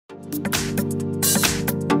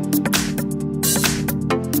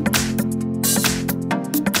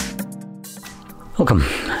Welcome.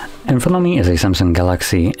 In front of me is a Samsung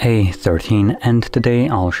Galaxy A13, and today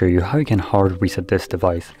I'll show you how you can hard reset this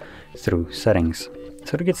device through settings.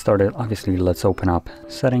 So to get started, obviously let's open up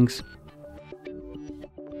settings.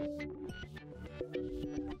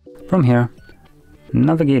 From here,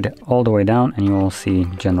 navigate all the way down and you will see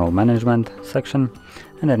general management section,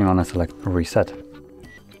 and then you want to select reset.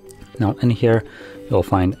 Now in here you'll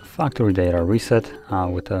find factory data reset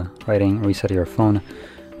with the writing reset your phone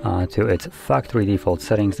to its factory default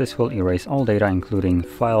settings. This will erase all data including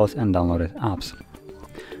files and downloaded apps.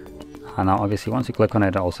 Now obviously once you click on it,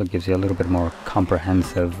 it also gives you a little bit more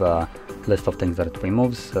comprehensive list of things that it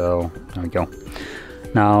removes, so there we go.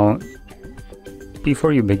 Now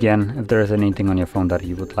before you begin, if there is anything on your phone that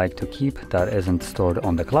you would like to keep that isn't stored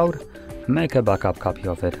on the cloud, make a backup copy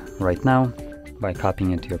of it right now by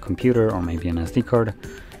copying it to your computer or maybe an SD card.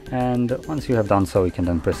 And once you have done so, you can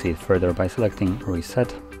then proceed further by selecting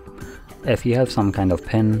reset. If you have some kind of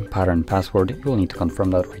PIN, pattern, password, you will need to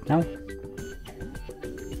confirm that right now.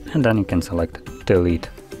 And then you can select delete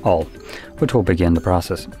all, which will begin the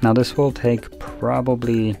process. Now this will take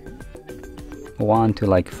probably 1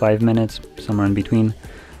 to 5 minutes, somewhere in between.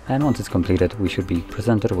 And once it's completed, we should be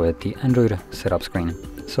presented with the Android setup screen.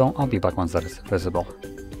 So I'll be back once that is visible.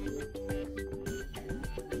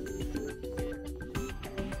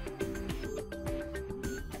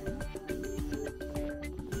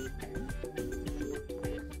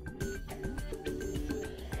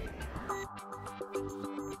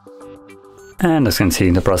 And as you can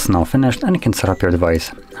see, the process is now finished and you can set up your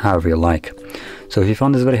device however you like. So if you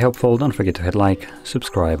found this very helpful, don't forget to hit like,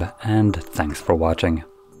 subscribe, and thanks for watching.